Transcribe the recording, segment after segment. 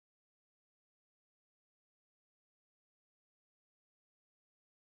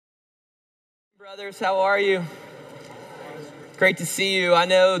Brothers, how are you? Great to see you. I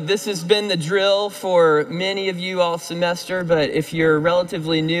know this has been the drill for many of you all semester, but if you're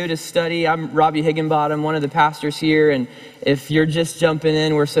relatively new to study, I'm Robbie Higginbottom, one of the pastors here, and if you're just jumping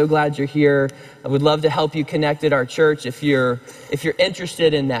in, we're so glad you're here. I would love to help you connect at our church if you're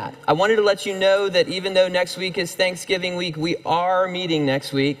interested in that. I wanted to let you know that even though next week is Thanksgiving week, we are meeting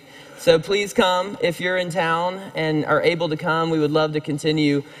next week. So please come if you're in town and are able to come. We would love to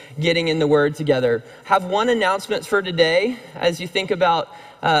continue getting in the Word together. Have one announcement for today. As you think about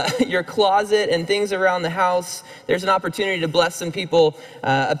your closet and things around the house, there's an opportunity to bless some people.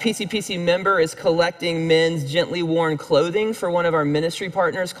 A PCPC member is collecting men's gently worn clothing for one of our ministry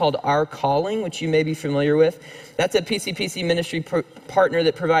partners called Our Calling, which you may be familiar with. That's a PCPC ministry partner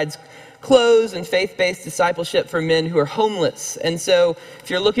that provides clothes and faith-based discipleship for men who are homeless. And so if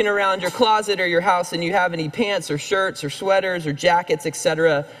you're looking around your closet or your house and you have any pants or shirts or sweaters or jackets,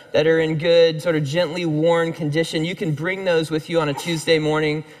 etc., that are in good, sort of gently worn condition, you can bring those with you on a Tuesday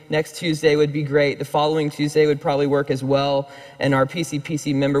morning. Next Tuesday would be great. The following Tuesday would probably work as well. And our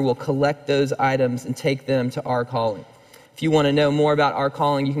PCPC member will collect those items and take them to Our Calling. If you want to know more about Our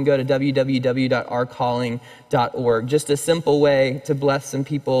Calling, you can go to www.ourcalling.org. Just a simple way to bless some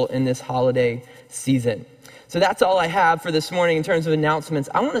people in this holiday season. So that's all I have for this morning in terms of announcements.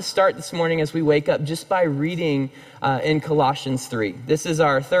 I want to start this morning as we wake up just by reading in Colossians 3. This is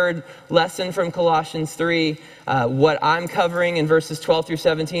our third lesson from Colossians 3. What I'm covering in verses 12 through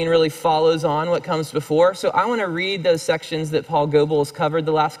 17 really follows on what comes before. So I want to read those sections that Paul Goebel has covered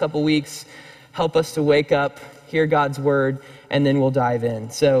the last couple weeks, help us to wake up, hear God's word, and then we'll dive in.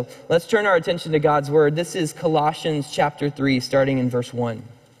 So let's turn our attention to God's word. This is Colossians chapter 3, starting in verse 1.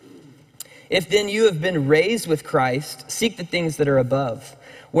 If then you have been raised with Christ, seek the things that are above,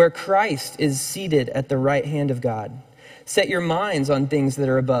 where Christ is seated at the right hand of God. Set your minds on things that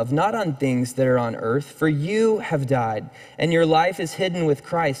are above, not on things that are on earth, for you have died, and your life is hidden with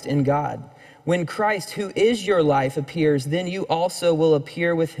Christ in God. When Christ, who is your life, appears, then you also will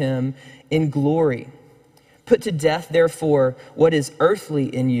appear with him in glory. Put to death, therefore, what is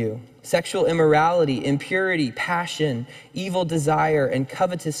earthly in you: sexual immorality, impurity, passion, evil desire, and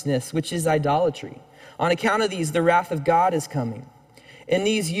covetousness, which is idolatry. On account of these, the wrath of God is coming. In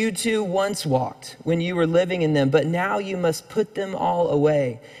these you too once walked when you were living in them, but now you must put them all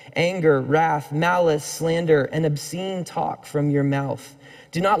away: anger, wrath, malice, slander, and obscene talk from your mouth.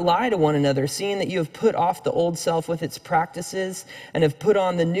 Do not lie to one another, seeing that you have put off the old self with its practices and have put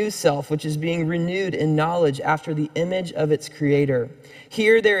on the new self, which is being renewed in knowledge after the image of its creator.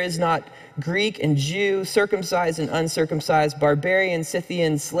 Here there is not Greek and Jew, circumcised and uncircumcised, barbarian,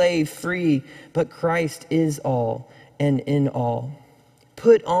 Scythian, slave, free, but Christ is all and in all.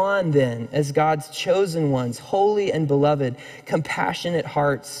 Put on then, as God's chosen ones, holy and beloved, compassionate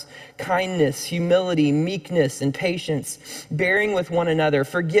hearts, kindness, humility, meekness, and patience, bearing with one another,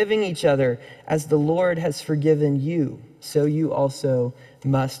 forgiving each other, as the Lord has forgiven you, so you also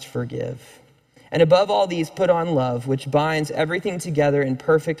must forgive. And above all these, put on love, which binds everything together in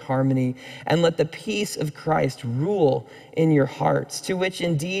perfect harmony, and let the peace of Christ rule in your hearts, to which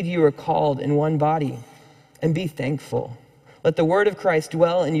indeed you are called in one body, and be thankful. Let the word of Christ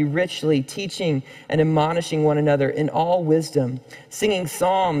dwell in you richly, teaching and admonishing one another in all wisdom, singing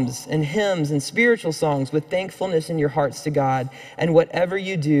psalms and hymns and spiritual songs with thankfulness in your hearts to God. And whatever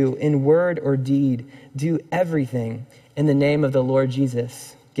you do in word or deed, do everything in the name of the Lord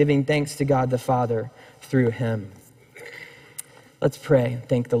Jesus, giving thanks to God the Father through him. Let's pray.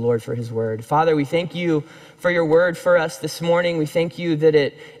 Thank the Lord for his word. Father, we thank you for your word for us this morning. We thank you that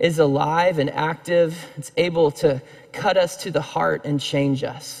it is alive and active. It's able to cut us to the heart and change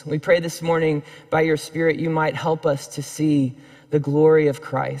us. We pray this morning by your Spirit you might help us to see the glory of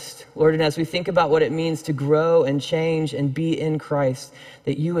Christ. Lord, and as we think about what it means to grow and change and be in Christ,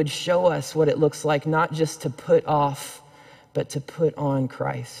 that you would show us what it looks like, not just to put off, but to put on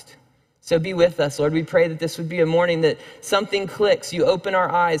Christ. So be with us, Lord. We pray that this would be a morning that something clicks. You open our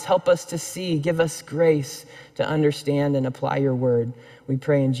eyes, help us to see, give us grace to understand and apply your word. We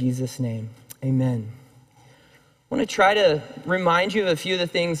pray in Jesus' name. Amen. I want to try to remind you of a few of the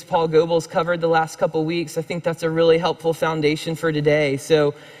things Paul Goebel's covered the last couple weeks. I think that's a really helpful foundation for today.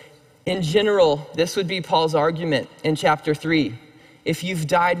 So in general, this would be Paul's argument in chapter 3. If you've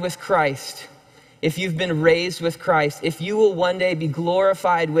died with Christ, if you've been raised with Christ, if you will one day be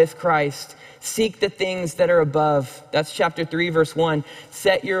glorified with Christ, seek the things that are above. That's chapter 3, verse 1.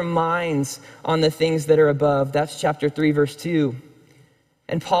 Set your minds on the things that are above. That's chapter 3, verse 2.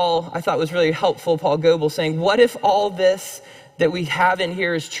 And Paul, I thought was really helpful, Paul Goebel saying, what if all this that we have in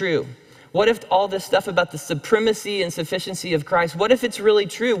here is true? What if all this stuff about the supremacy and sufficiency of Christ, what if it's really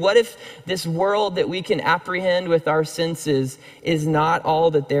true? What if this world that we can apprehend with our senses is not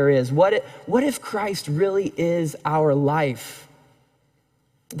all that there is? What if Christ really is our life?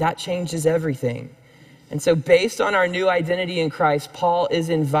 That changes everything. And so based on our new identity in Christ, Paul is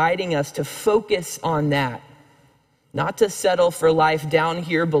inviting us to focus on that, not to settle for life down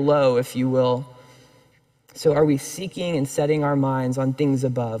here below, if you will. So are we seeking and setting our minds on things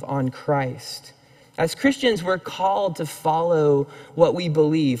above, on Christ? As Christians, we're called to follow what we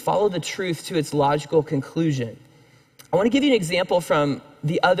believe, follow the truth to its logical conclusion. I want to give you an example from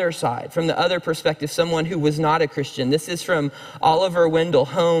the other side, from the other perspective, someone who was not a Christian. This is from Oliver Wendell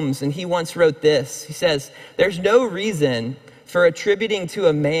Holmes, and he once wrote this. He says, "There's no reason for attributing to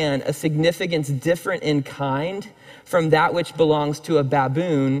a man a significance different in kind from that which belongs to a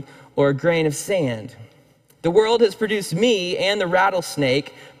baboon or a grain of sand. The world has produced me and the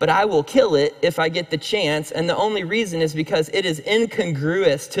rattlesnake, but I will kill it if I get the chance, and the only reason is because it is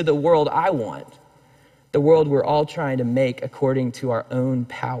incongruous to the world I want, the world we're all trying to make according to our own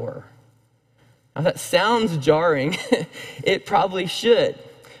power." Now that sounds jarring. It probably should.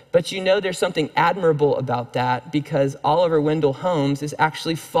 But you know there's something admirable about that, because Oliver Wendell Holmes is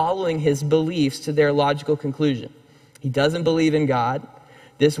actually following his beliefs to their logical conclusion. He doesn't believe in God.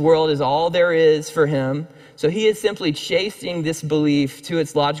 This world is all there is for him. So he is simply chasing this belief to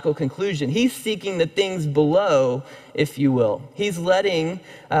its logical conclusion. He's seeking the things below, if you will. He's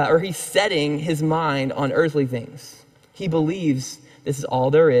he's setting his mind on earthly things. He believes this is all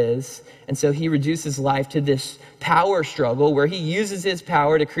there is. And so he reduces life to this power struggle where he uses his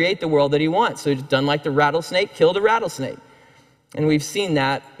power to create the world that he wants. So he's done like the rattlesnake, killed a rattlesnake. And we've seen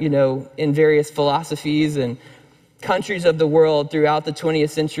that, in various philosophies and countries of the world throughout the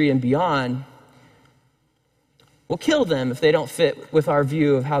 20th century and beyond. We'll kill them if they don't fit with our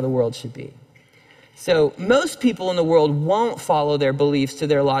view of how the world should be. So most people in the world won't follow their beliefs to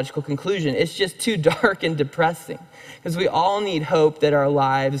their logical conclusion. It's just too dark and depressing, because we all need hope that our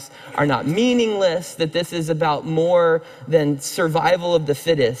lives are not meaningless, that this is about more than survival of the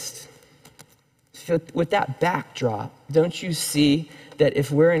fittest. So with that backdrop, don't you see that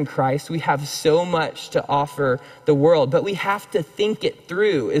if we're in Christ, we have so much to offer the world, but we have to think it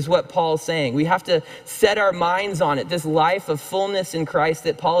through, is what Paul's saying. We have to set our minds on it. This life of fullness in Christ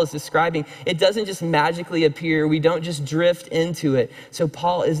that Paul is describing, it doesn't just magically appear. We don't just drift into it. So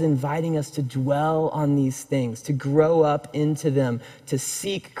Paul is inviting us to dwell on these things, to grow up into them, to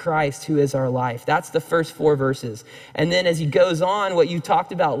seek Christ who is our life. That's the first 4 verses. And then as he goes on, what you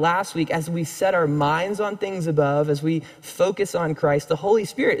talked about last week, as we set our minds on things above, as we focus on Christ, the Holy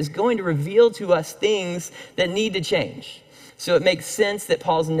Spirit is going to reveal to us things that need to change. So it makes sense that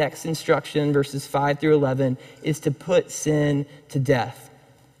Paul's next instruction, verses 5 through 11, is to put sin to death.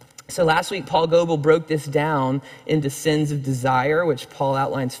 So last week, Paul Goebel broke this down into sins of desire, which Paul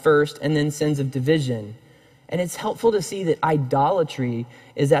outlines first, and then sins of division. And it's helpful to see that idolatry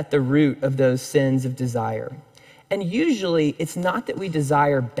is at the root of those sins of desire. And usually, it's not that we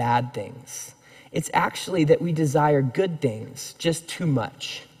desire bad things. It's actually that we desire good things just too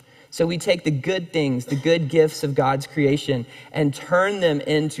much. So we take the good things, the good gifts of God's creation, and turn them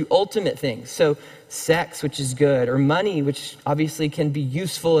into ultimate things. So sex, which is good, or money, which obviously can be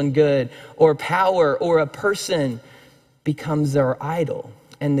useful and good, or power, or a person becomes our idol.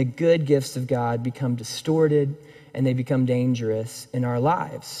 And the good gifts of God become distorted, and they become dangerous in our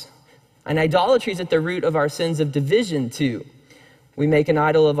lives. And idolatry is at the root of our sins of division too. We make an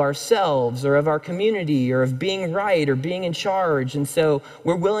idol of ourselves or of our community or of being right or being in charge. And so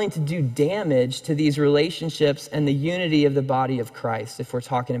we're willing to do damage to these relationships and the unity of the body of Christ if we're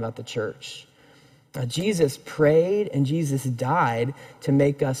talking about the church. Jesus prayed and Jesus died to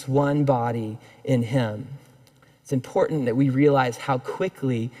make us one body in him. It's important that we realize how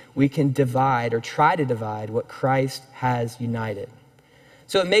quickly we can divide or try to divide what Christ has united.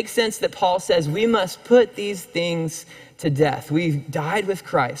 So it makes sense that Paul says we must put these things to death. We've died with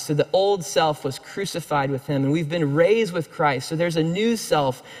Christ, so the old self was crucified with him, and we've been raised with Christ. So there's a new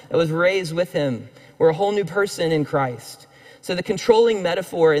self that was raised with him. We're a whole new person in Christ. So the controlling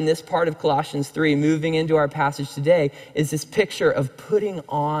metaphor in this part of Colossians 3, moving into our passage today, is this picture of putting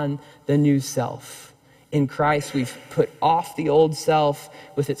on the new self. In Christ, we've put off the old self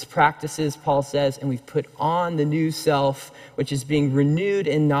with its practices, Paul says, and we've put on the new self, which is being renewed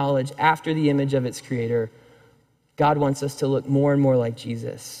in knowledge after the image of its creator. God wants us to look more and more like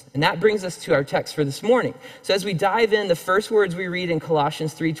Jesus. And that brings us to our text for this morning. So as we dive in, the first words we read in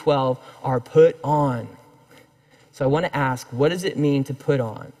Colossians 3:12 are put on. So I want to ask, what does it mean to put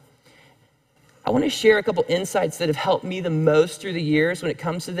on? I want to share a couple insights that have helped me the most through the years when it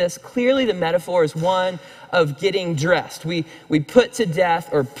comes to this. Clearly, the metaphor is one of getting dressed. We put to death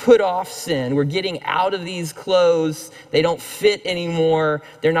or put off sin. We're getting out of these clothes. They don't fit anymore.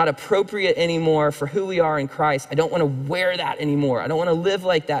 They're not appropriate anymore for who we are in Christ. I don't want to wear that anymore. I don't want to live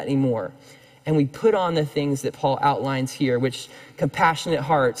like that anymore. And we put on the things that Paul outlines here, which compassionate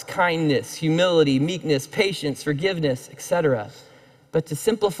hearts, kindness, humility, meekness, patience, forgiveness, etc. But to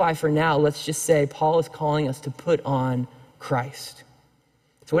simplify for now, let's just say Paul is calling us to put on Christ.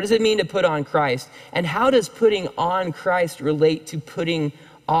 So what does it mean to put on Christ? And how does putting on Christ relate to putting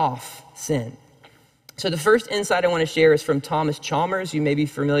off sin? So the first insight I want to share is from Thomas Chalmers. You may be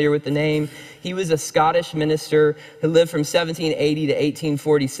familiar with the name. He was a Scottish minister who lived from 1780 to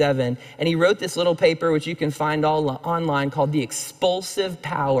 1847. And he wrote this little paper, which you can find all online, called The Expulsive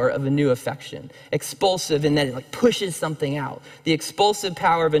Power of a New Affection. Expulsive in that it like pushes something out. The expulsive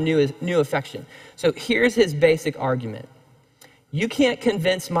power of a new affection. So here's his basic argument. You can't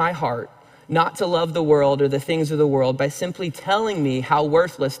convince my heart not to love the world or the things of the world by simply telling me how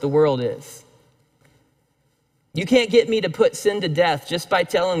worthless the world is. You can't get me to put sin to death just by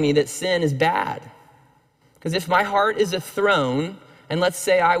telling me that sin is bad. Because if my heart is a throne, and let's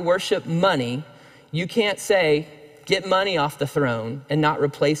say I worship money, you can't say, get money off the throne and not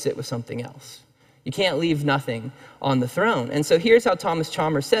replace it with something else. You can't leave nothing on the throne. And so here's how Thomas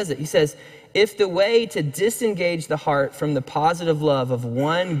Chalmers says it. He says, if the way to disengage the heart from the positive love of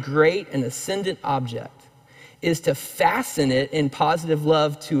one great and ascendant object is to fasten it in positive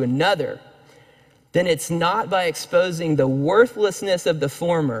love to another, then it's not by exposing the worthlessness of the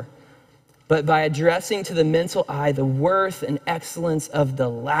former, but by addressing to the mental eye the worth and excellence of the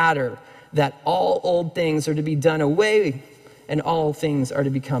latter, that all old things are to be done away and all things are to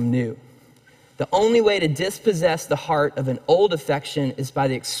become new. The only way to dispossess the heart of an old affection is by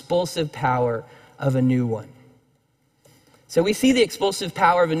the expulsive power of a new one. So we see the expulsive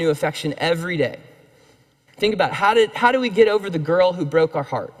power of a new affection every day. Think about how do we get over the girl who broke our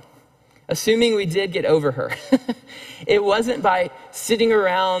heart? Assuming we did get over her. It wasn't by sitting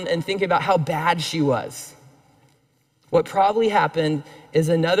around and thinking about how bad she was. What probably happened is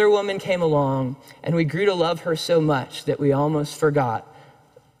another woman came along and we grew to love her so much that we almost forgot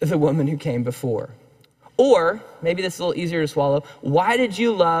the woman who came before. Or, maybe this is a little easier to swallow, why did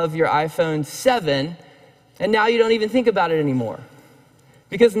you love your iPhone 7 and now you don't even think about it anymore?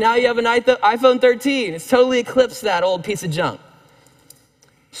 Because now you have an iPhone 13. It's totally eclipsed that old piece of junk.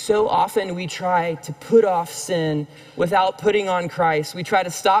 So often we try to put off sin without putting on Christ. We try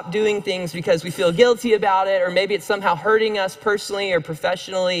to stop doing things because we feel guilty about it, or maybe it's somehow hurting us personally or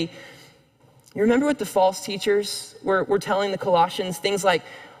professionally. You remember what the false teachers were telling the Colossians? Things like,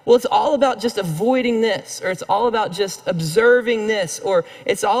 well, it's all about just avoiding this, or it's all about just observing this, or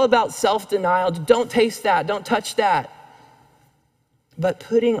it's all about self-denial. Don't taste that, don't touch that. But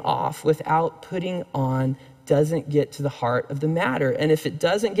putting off without putting on doesn't get to the heart of the matter. And if it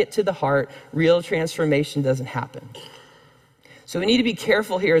doesn't get to the heart, real transformation doesn't happen. So we need to be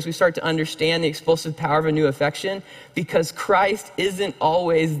careful here as we start to understand the expulsive power of a new affection, because Christ isn't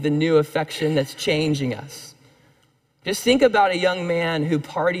always the new affection that's changing us. Just think about a young man who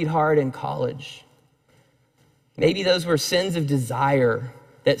partied hard in college. Maybe those were sins of desire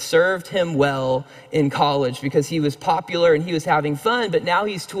that served him well in college because he was popular and he was having fun, but now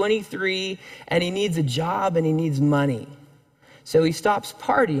he's 23 and he needs a job and he needs money. So he stops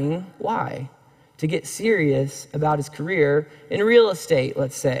partying. Why? To get serious about his career in real estate,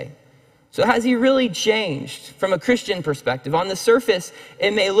 let's say. So has he really changed from a Christian perspective? On the surface,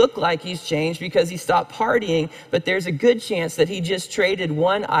 it may look like he's changed because he stopped partying, but there's a good chance that he just traded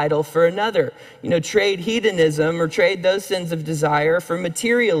one idol for another. Trade hedonism or trade those sins of desire for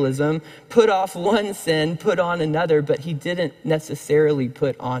materialism, put off one sin, put on another, but he didn't necessarily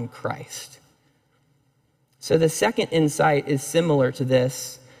put on Christ. So the second insight is similar to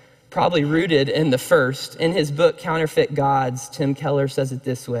this, probably rooted in the first. In his book, Counterfeit Gods, Tim Keller says it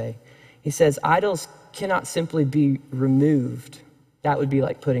this way. He says, idols cannot simply be removed. That would be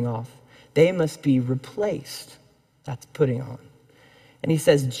like putting off. They must be replaced. That's putting on. And he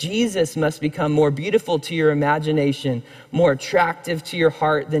says, Jesus must become more beautiful to your imagination, more attractive to your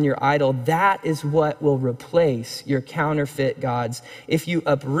heart than your idol. That is what will replace your counterfeit gods. If you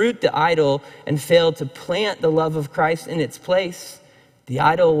uproot the idol and fail to plant the love of Christ in its place, the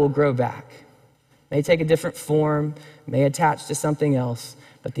idol will grow back. May take a different form, may attach to something else,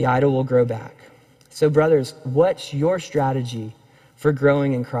 but the idol will grow back. So brothers, what's your strategy for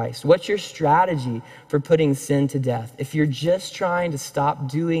growing in Christ? What's your strategy for putting sin to death? If you're just trying to stop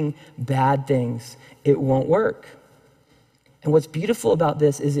doing bad things, it won't work. And what's beautiful about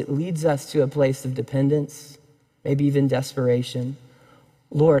this is it leads us to a place of dependence, maybe even desperation.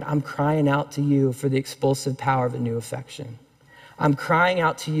 Lord, I'm crying out to you for the expulsive power of a new affection. I'm crying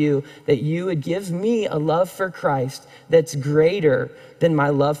out to you that you would give me a love for Christ that's greater than my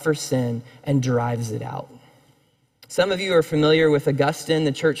love for sin and drives it out. Some of you are familiar with Augustine,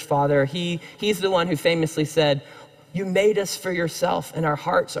 the church father. He's the one who famously said, "You made us for yourself, and our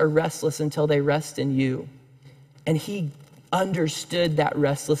hearts are restless until they rest in you." And he understood that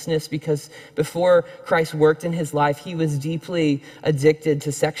restlessness because before Christ worked in his life, he was deeply addicted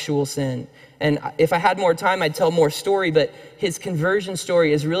to sexual sin. And if I had more time, I'd tell more story, but his conversion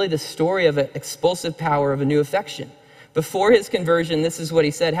story is really the story of an expulsive power of a new affection. Before his conversion, this is what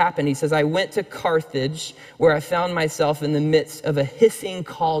he said happened. He says, "I went to Carthage, where I found myself in the midst of a hissing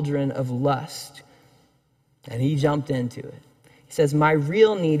cauldron of lust." And he jumped into it. He says, "My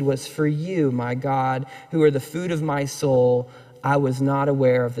real need was for you, my God, who are the food of my soul. I was not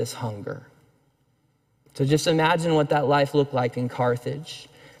aware of this hunger." So just imagine what that life looked like in Carthage.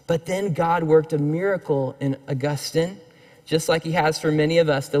 But then God worked a miracle in Augustine, just like he has for many of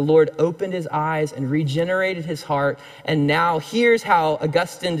us. The Lord opened his eyes and regenerated his heart. And now here's how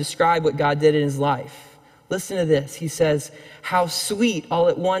Augustine described what God did in his life. Listen to this. He says, "How sweet all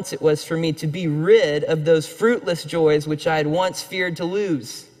at once it was for me to be rid of those fruitless joys which I had once feared to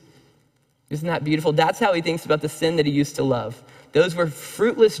lose." Isn't that beautiful? That's how he thinks about the sin that he used to love. Those were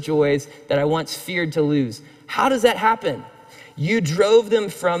fruitless joys that I once feared to lose. How does that happen? You drove them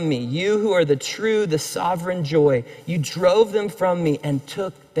from me, you who are the true, the sovereign joy. You drove them from me and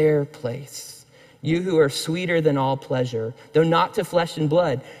took their place. You who are sweeter than all pleasure, though not to flesh and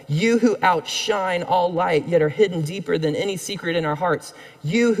blood. You who outshine all light, yet are hidden deeper than any secret in our hearts.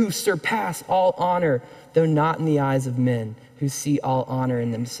 You who surpass all honor, though not in the eyes of men, who see all honor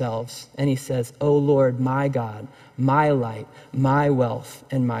in themselves. And he says, "O Lord, my God, my light, my wealth,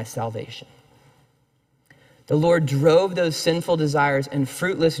 and my salvation." The Lord drove those sinful desires and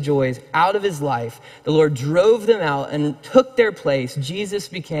fruitless joys out of his life. The Lord drove them out and took their place. Jesus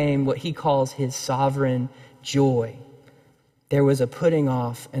became what he calls his sovereign joy. There was a putting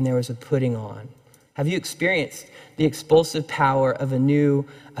off and there was a putting on. Have you experienced the expulsive power of a new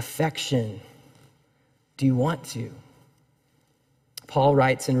affection? Do you want to? Paul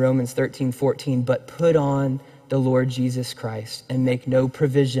writes in Romans 13:14, "But put on the Lord Jesus Christ and make no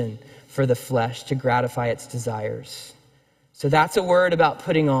provision for the flesh to gratify its desires." So that's a word about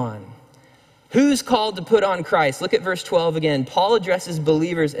putting on. Who's called to put on Christ? Look at verse 12 again. Paul addresses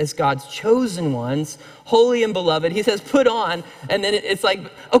believers as God's chosen ones, holy and beloved. He says, put on, and then it's like,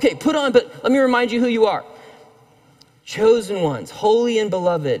 okay, put on, but let me remind you who you are. Chosen ones, holy and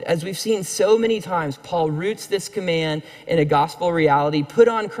beloved. As we've seen so many times, Paul roots this command in a gospel reality. Put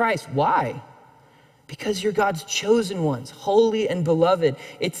on Christ. Why? Because you're God's chosen ones, holy and beloved.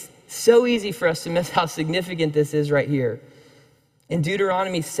 It's so easy for us to miss how significant this is right here. In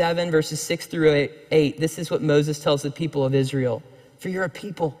Deuteronomy 7, verses 6 through 8, this is what Moses tells the people of Israel. "For you're a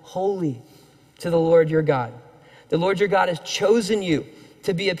people holy to the Lord your God. The Lord your God has chosen you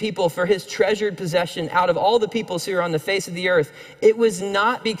to be a people for his treasured possession out of all the peoples who are on the face of the earth. It was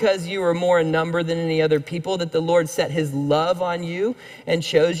not because you were more in number than any other people that the Lord set his love on you and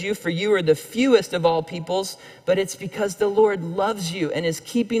chose you, for you are the fewest of all peoples, but it's because the Lord loves you and is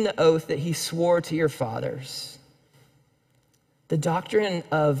keeping the oath that he swore to your fathers." The doctrine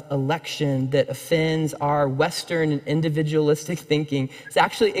of election that offends our Western and individualistic thinking is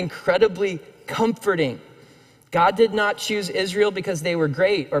actually incredibly comforting. God did not choose Israel because they were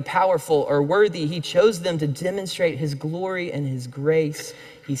great or powerful or worthy. He chose them to demonstrate his glory and his grace.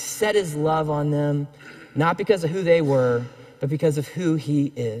 He set his love on them, not because of who they were, but because of who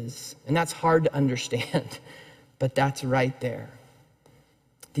he is. And that's hard to understand, but that's right there.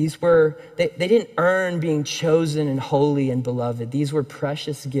 They didn't earn being chosen and holy and beloved. These were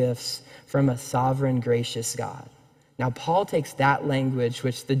precious gifts from a sovereign, gracious God. Now, Paul takes that language,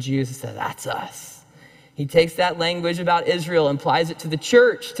 which the Jews said, that's us. He takes that language about Israel and applies it to the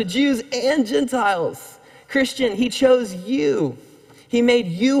church, to Jews and Gentiles. Christian, he chose you. He made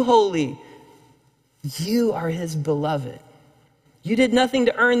you holy. You are his beloved. You did nothing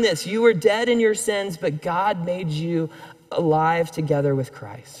to earn this. You were dead in your sins, but God made you alive together with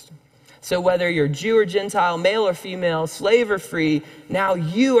Christ. So whether you're Jew or Gentile, male or female, slave or free, now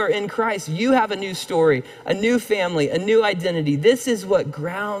you are in Christ. You have a new story, a new family, a new identity. This is what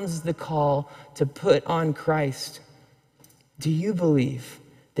grounds the call to put on Christ. Do you believe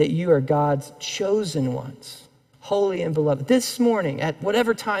that you are God's chosen ones, holy and beloved? This morning, at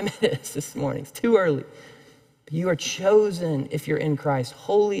whatever time it is this morning, it's too early. You are chosen if you're in Christ,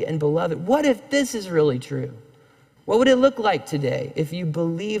 holy and beloved. What if this is really true? What would it look like today if you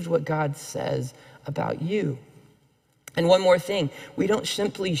believed what God says about you? And one more thing, we don't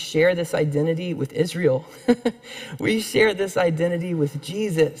simply share this identity with Israel. We share this identity with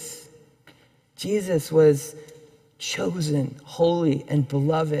Jesus. Jesus was chosen, holy, and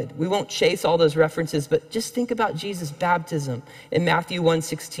beloved. We won't chase all those references, but just think about Jesus' baptism. In Matthew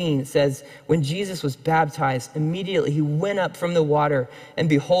 1:16, it says, when Jesus was baptized, immediately he went up from the water, and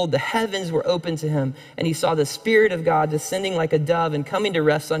behold, the heavens were opened to him, and he saw the Spirit of God descending like a dove and coming to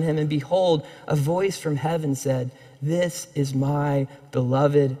rest on him. And behold, a voice from heaven said, "This is my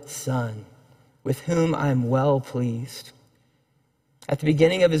beloved Son, with whom I am well pleased." At the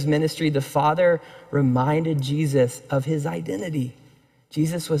beginning of his ministry, the Father reminded Jesus of his identity.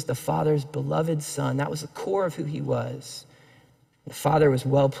 Jesus was the Father's beloved Son. That was the core of who he was. The Father was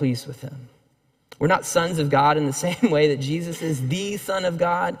well pleased with him. We're not sons of God in the same way that Jesus is the Son of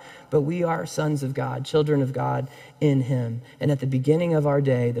God, but we are sons of God, children of God in him. And at the beginning of our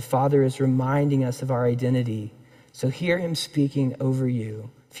day, the Father is reminding us of our identity. So hear him speaking over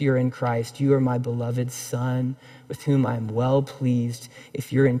you. If you're in Christ, you are my beloved Son, with whom I am well pleased.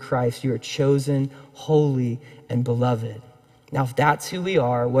 If you're in Christ, you are chosen, holy, and beloved. Now, if that's who we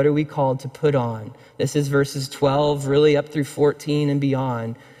are, what are we called to put on? This is verses 12, really up through 14 and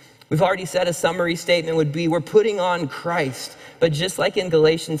beyond. We've already said a summary statement would be, we're putting on Christ. But just like in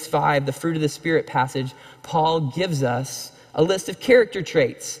Galatians 5, the fruit of the Spirit passage, Paul gives us a list of character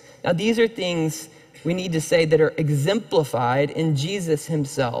traits. Now, these are things we need to say that are exemplified in Jesus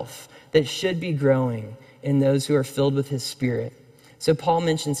himself, that should be growing in those who are filled with his Spirit. So Paul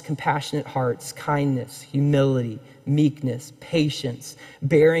mentions compassionate hearts, kindness, humility, meekness, patience,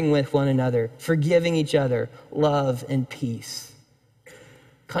 bearing with one another, forgiving each other, love, and peace.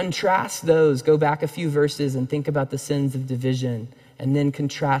 Contrast those, go back a few verses and think about the sins of division, and then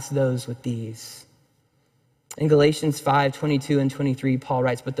contrast those with these. In Galatians 5:22 and 23, Paul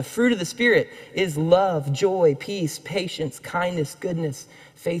writes, "But the fruit of the Spirit is love, joy, peace, patience, kindness, goodness,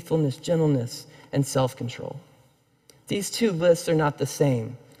 faithfulness, gentleness, and self-control." These two lists are not the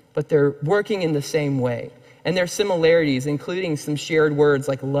same, but they're working in the same way. And there are similarities, including some shared words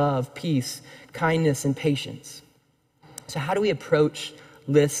like love, peace, kindness, and patience. So how do we approach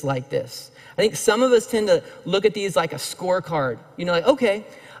lists like this? I think some of us tend to look at these like a scorecard. You know, like, okay,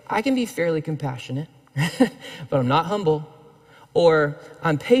 I can be fairly compassionate, but I'm not humble. Or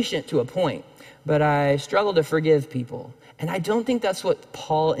I'm patient to a point, but I struggle to forgive people. And I don't think that's what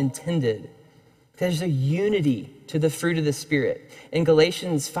Paul intended. There's a unity to the fruit of the Spirit. In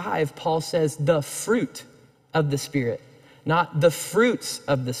Galatians 5, Paul says the fruit of the Spirit, not the fruits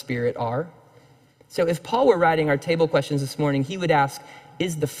of the Spirit are. So if Paul were writing our table questions this morning, he would ask,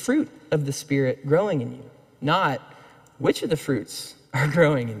 is the fruit of the Spirit growing in you? Not which of the fruits are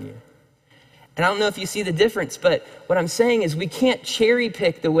growing in you. And I don't know if you see the difference, but what I'm saying is we can't cherry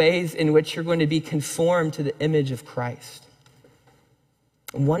pick the ways in which you're going to be conformed to the image of Christ.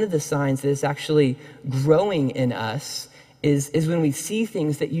 One of the signs that it's actually growing in us is when we see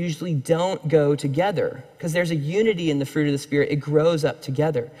things that usually don't go together, because there's a unity in the fruit of the Spirit. It grows up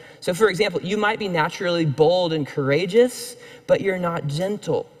together. So for example, you might be naturally bold and courageous, but you're not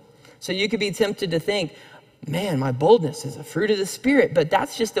gentle. So you could be tempted to think, man, my boldness is a fruit of the Spirit, but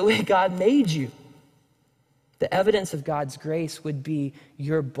that's just the way God made you. The evidence of God's grace would be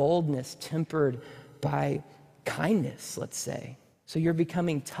your boldness tempered by kindness, let's say. So you're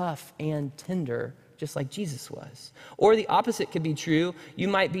becoming tough and tender, just like Jesus was. Or the opposite could be true. You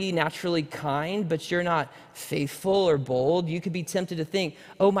might be naturally kind, but you're not faithful or bold. You could be tempted to think,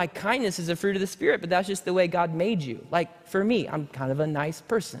 oh, my kindness is a fruit of the Spirit, but that's just the way God made you. Like for me, I'm kind of a nice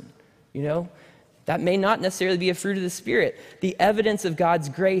person, you know? That may not necessarily be a fruit of the Spirit. The evidence of God's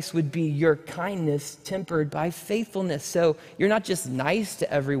grace would be your kindness tempered by faithfulness. So you're not just nice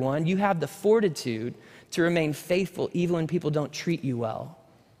to everyone. You have the fortitude to remain faithful even when people don't treat you well.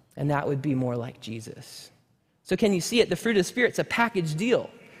 And that would be more like Jesus. So can you see it? The fruit of the Spirit's a package deal.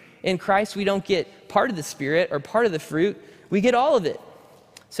 In Christ, we don't get part of the Spirit or part of the fruit. We get all of it.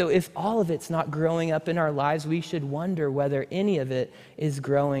 So if all of it's not growing up in our lives, we should wonder whether any of it is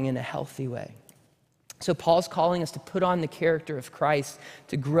growing in a healthy way. So Paul's calling us to put on the character of Christ,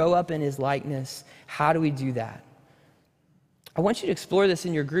 to grow up in his likeness. How do we do that? I want you to explore this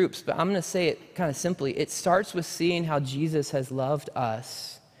in your groups, but I'm going to say it kind of simply. It starts with seeing how Jesus has loved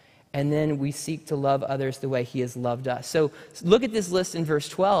us, and then we seek to love others the way he has loved us. So look at this list in verse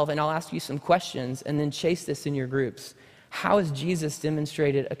 12, and I'll ask you some questions, and then chase this in your groups. How has Jesus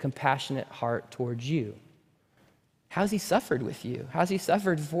demonstrated a compassionate heart towards you? How has he suffered with you? How has he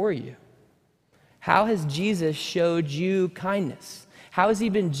suffered for you? How has Jesus showed you kindness? How has he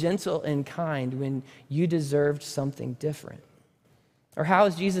been gentle and kind when you deserved something different? Or how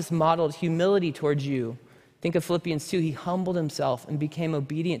has Jesus modeled humility towards you? Think of Philippians 2. He humbled himself and became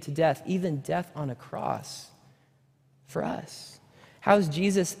obedient to death, even death on a cross for us. How has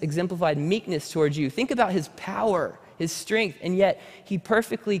Jesus exemplified meekness towards you? Think about his power, his strength, and yet he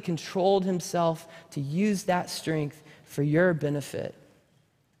perfectly controlled himself to use that strength for your benefit.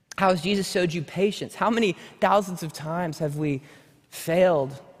 How has Jesus showed you patience? How many thousands of times have we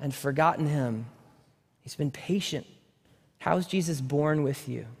failed and forgotten him? He's been patient. How has Jesus borne with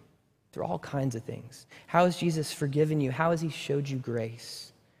you through all kinds of things? How has Jesus forgiven you? How has he showed you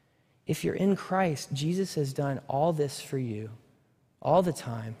grace? If you're in Christ, Jesus has done all this for you all the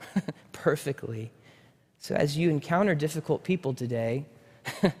time, perfectly. So as you encounter difficult people today,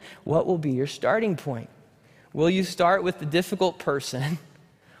 what will be your starting point? Will you start with the difficult person,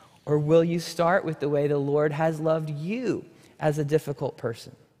 or will you start with the way the Lord has loved you as a difficult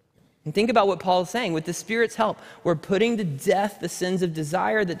person? And think about what Paul is saying. With the Spirit's help, we're putting to death the sins of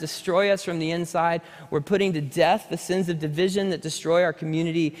desire that destroy us from the inside. We're putting to death the sins of division that destroy our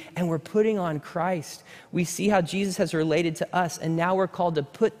community. And we're putting on Christ. We see how Jesus has related to us. And now we're called to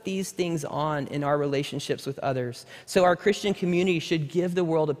put these things on in our relationships with others. So our Christian community should give the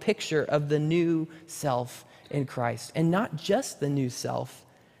world a picture of the new self in Christ. And not just the new self,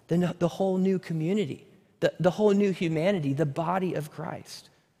 the whole new community, the whole new humanity, the body of Christ.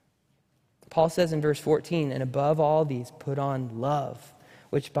 Paul says in verse 14, and above all these, put on love,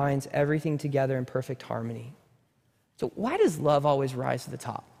 which binds everything together in perfect harmony. So why does love always rise to the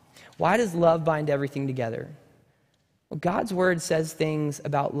top? Why does love bind everything together? Well, God's word says things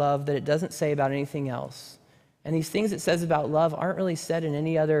about love that it doesn't say about anything else. And these things it says about love aren't really said in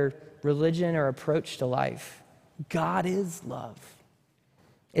any other religion or approach to life. God is love.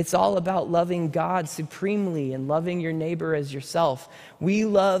 It's all about loving God supremely and loving your neighbor as yourself. We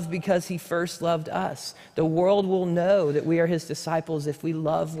love because he first loved us. The world will know that we are his disciples if we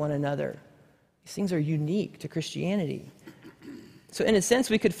love one another. These things are unique to Christianity. So in a sense,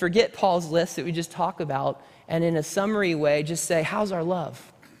 we could forget Paul's list that we just talked about and in a summary way just say, how's our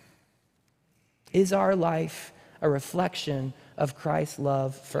love? Is our life a reflection of Christ's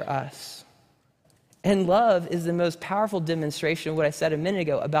love for us? And love is the most powerful demonstration of what I said a minute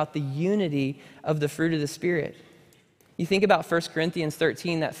ago about the unity of the fruit of the Spirit. You think about 1 Corinthians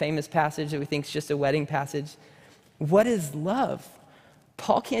 13, that famous passage that we think is just a wedding passage. What is love?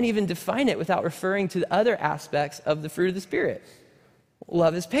 Paul can't even define it without referring to the other aspects of the fruit of the Spirit.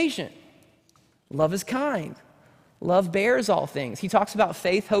 Love is patient. Love is kind. Love bears all things. He talks about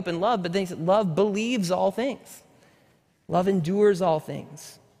faith, hope, and love, but then he says love believes all things. Love endures all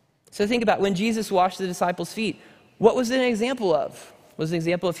things. So think about when Jesus washed the disciples' feet, what was it an example of? Was it an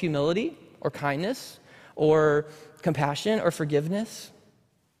example of humility or kindness or compassion or forgiveness?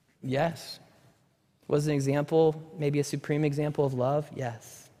 Yes. Was it an example, maybe a supreme example of love?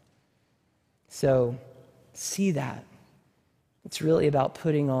 Yes. So see that. It's really about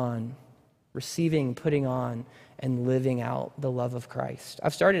putting on, receiving, putting on, and living out the love of Christ.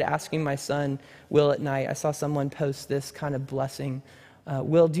 I've started asking my son, Will, at night. I saw someone post this kind of blessing.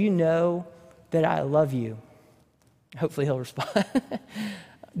 Will, do you know that I love you? Hopefully he'll respond.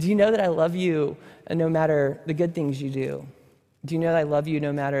 Do you know that I love you no matter the good things you do? Do you know that I love you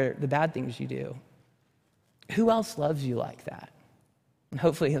no matter the bad things you do? Who else loves you like that? And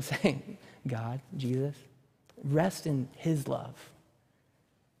hopefully he'll say, God, Jesus, rest in his love.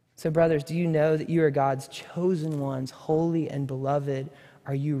 So brothers, do you know that you are God's chosen ones, holy and beloved?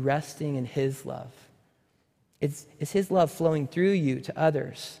 Are you resting in his love? It's his love flowing through you to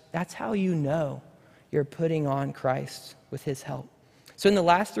others. That's how you know you're putting on Christ with his help. So in the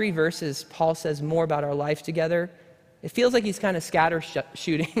last 3 verses, Paul says more about our life together. It feels like he's kind of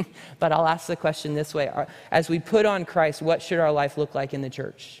shooting, but I'll ask the question this way. As we put on Christ, what should our life look like in the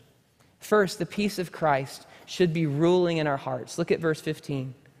church? First, the peace of Christ should be ruling in our hearts. Look at verse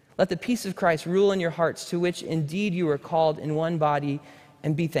 15. Let the peace of Christ rule in your hearts, to which indeed you are called in one body,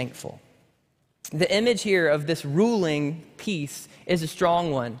 and be thankful. The image here of this ruling peace is a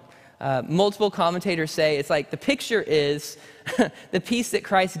strong one. Multiple commentators say it's like the picture is the peace that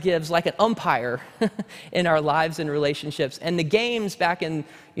Christ gives like an umpire in our lives and relationships. And the games back in,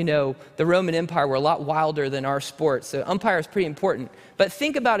 the Roman Empire were a lot wilder than our sports. So umpire is pretty important. But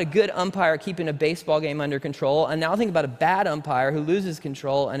think about a good umpire keeping a baseball game under control. And now think about a bad umpire who loses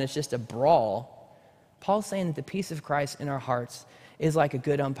control and it's just a brawl. Paul's saying that the peace of Christ in our hearts is like a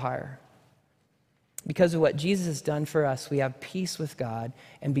good umpire. Because of what Jesus has done for us, we have peace with God.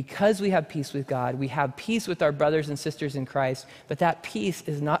 And because we have peace with God, we have peace with our brothers and sisters in Christ. But that peace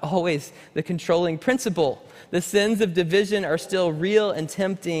is not always the controlling principle. The sins of division are still real and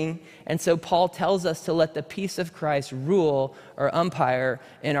tempting. And so Paul tells us to let the peace of Christ rule or umpire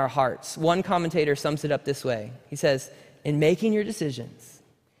in our hearts. One commentator sums it up this way. He says, in making your decisions,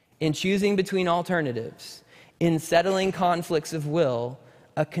 in choosing between alternatives, in settling conflicts of will,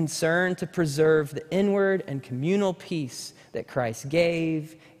 a concern to preserve the inward and communal peace that Christ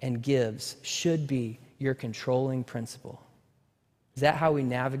gave and gives should be your controlling principle. Is that how we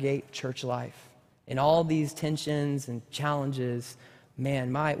navigate church life? In all these tensions and challenges,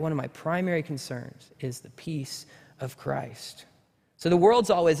 man, one of my primary concerns is the peace of Christ. So the world's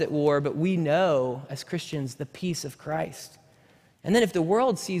always at war, but we know as Christians the peace of Christ. And then if the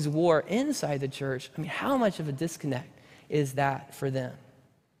world sees war inside the church, how much of a disconnect is that for them?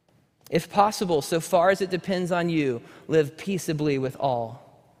 If possible, so far as it depends on you, live peaceably with all.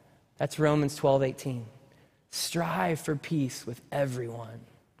 That's Romans 12:18. Strive for peace with everyone.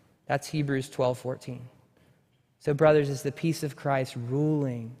 That's Hebrews 12:14. So brothers, is the peace of Christ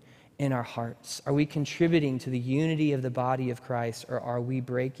ruling in our hearts? Are we contributing to the unity of the body of Christ, or are we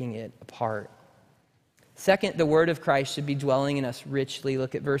breaking it apart? Second, the word of Christ should be dwelling in us richly.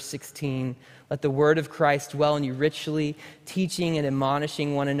 Look at verse 16. Let the word of Christ dwell in you richly, teaching and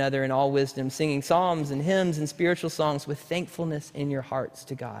admonishing one another in all wisdom, singing psalms and hymns and spiritual songs with thankfulness in your hearts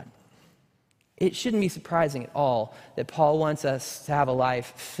to God. It shouldn't be surprising at all that Paul wants us to have a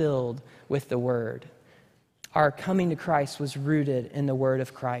life filled with the word. Our coming to Christ was rooted in the word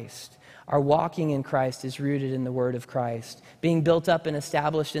of Christ. Our walking in Christ is rooted in the word of Christ. Being built up and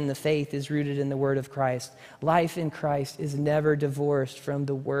established in the faith is rooted in the word of Christ. Life in Christ is never divorced from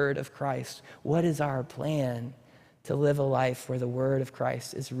the word of Christ. What is our plan to live a life where the word of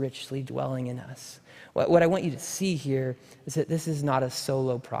Christ is richly dwelling in us? What I want you to see here is that this is not a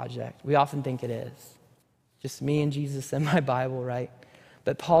solo project. We often think it is. Just me and Jesus and my Bible, right?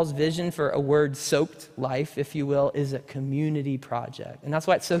 But Paul's vision for a word-soaked life, if you will, is a community project. And that's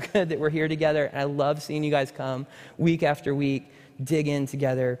why it's so good that we're here together. And I love seeing you guys come week after week, dig in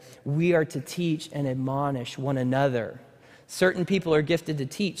together. We are to teach and admonish one another. Certain people are gifted to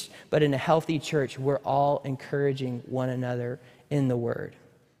teach, but in a healthy church, we're all encouraging one another in the word.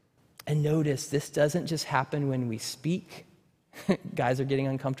 And notice, this doesn't just happen when we speak. Guys are getting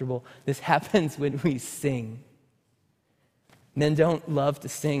uncomfortable. This happens when we sing. Men don't love to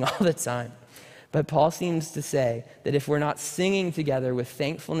sing all the time. But Paul seems to say that if we're not singing together with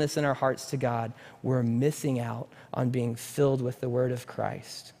thankfulness in our hearts to God, we're missing out on being filled with the word of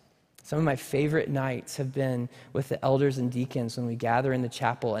Christ. Some of my favorite nights have been with the elders and deacons when we gather in the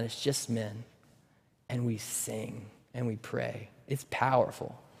chapel and it's just men. And we sing and we pray. It's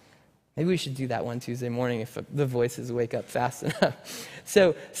powerful. Maybe we should do that one Tuesday morning if the voices wake up fast enough.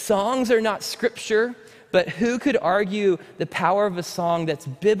 So songs are not scripture. But who could argue the power of a song that's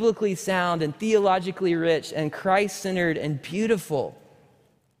biblically sound and theologically rich and Christ-centered and beautiful?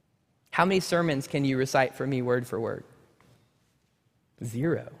 How many sermons can you recite for me word for word?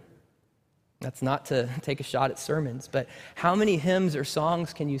 0. That's not to take a shot at sermons, but how many hymns or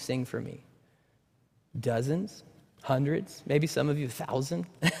songs can you sing for me? Dozens, hundreds, maybe some of you 1,000.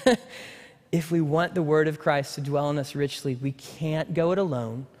 If we want the word of Christ to dwell in us richly, we can't go it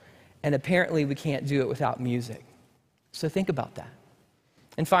alone. And apparently we can't do it without music. So think about that.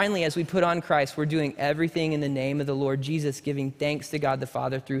 And finally, as we put on Christ, we're doing everything in the name of the Lord Jesus, giving thanks to God the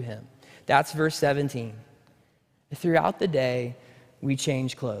Father through him. That's verse 17. Throughout the day, we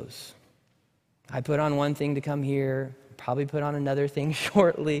change clothes. I put on one thing to come here, probably put on another thing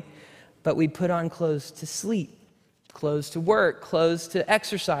shortly, but we put on clothes to sleep, clothes to work, clothes to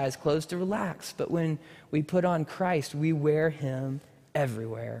exercise, clothes to relax. But when we put on Christ, we wear him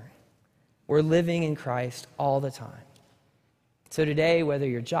everywhere. We're living in Christ all the time. So today, whether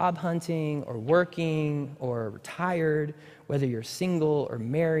you're job hunting or working or retired, whether you're single or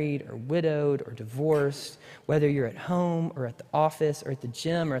married or widowed or divorced, whether you're at home or at the office or at the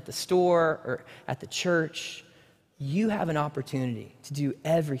gym or at the store or at the church, you have an opportunity to do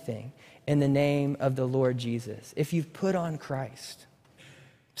everything in the name of the Lord Jesus. If you've put on Christ,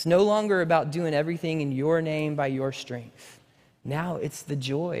 it's no longer about doing everything in your name by your strength. Now it's the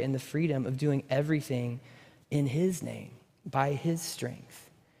joy and the freedom of doing everything in his name, by his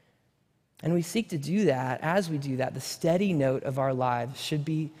strength. And we seek to do that. As we do that, the steady note of our lives should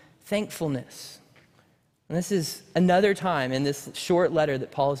be thankfulness. And this is another time in this short letter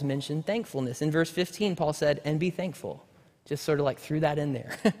that Paul has mentioned thankfulness. In verse 15, Paul said, and be thankful. Just sort of like threw that in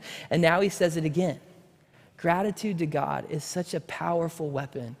there. And now he says it again. Gratitude to God is such a powerful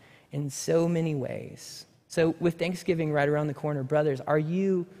weapon in so many ways. So with Thanksgiving right around the corner, brothers, are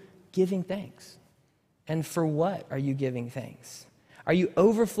you giving thanks? And for what are you giving thanks? Are you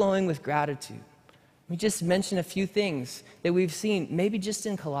overflowing with gratitude? We just mentioned a few things that we've seen, maybe just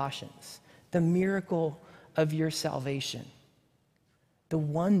in Colossians. The miracle of your salvation. The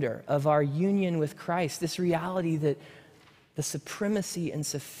wonder of our union with Christ. This reality that the supremacy and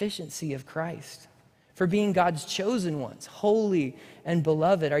sufficiency of Christ. For being God's chosen ones, holy and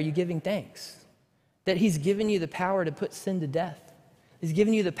beloved, are you giving thanks? That he's given you the power to put sin to death. He's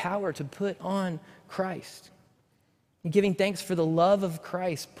given you the power to put on Christ. You're giving thanks for the love of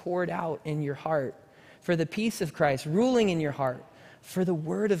Christ poured out in your heart, for the peace of Christ ruling in your heart, for the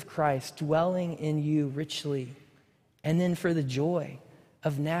word of Christ dwelling in you richly, and then for the joy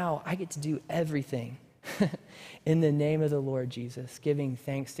of now I get to do everything in the name of the Lord Jesus, giving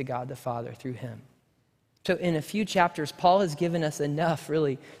thanks to God the Father through him. So in a few chapters, Paul has given us enough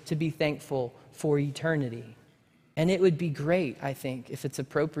really to be thankful for eternity. And it would be great, I think, if it's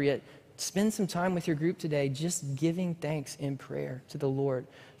appropriate, spend some time with your group today just giving thanks in prayer to the Lord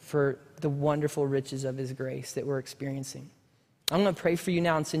for the wonderful riches of his grace that we're experiencing. I'm going to pray for you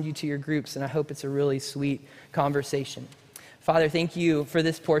now and send you to your groups, and I hope it's a really sweet conversation. Father, thank you for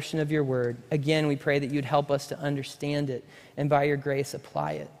this portion of your word. Again, we pray that you'd help us to understand it and by your grace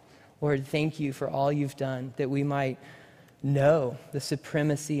apply it. Lord, thank you for all you've done that we might know the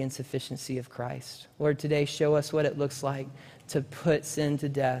supremacy and sufficiency of Christ. Lord, today show us what it looks like to put sin to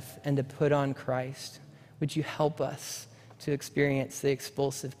death and to put on Christ. Would you help us to experience the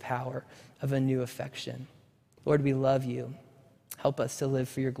expulsive power of a new affection? Lord, we love you. Help us to live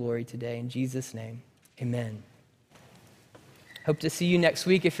for your glory today. In Jesus' name, amen. Hope to see you next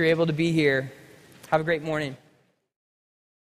week if you're able to be here. Have a great morning.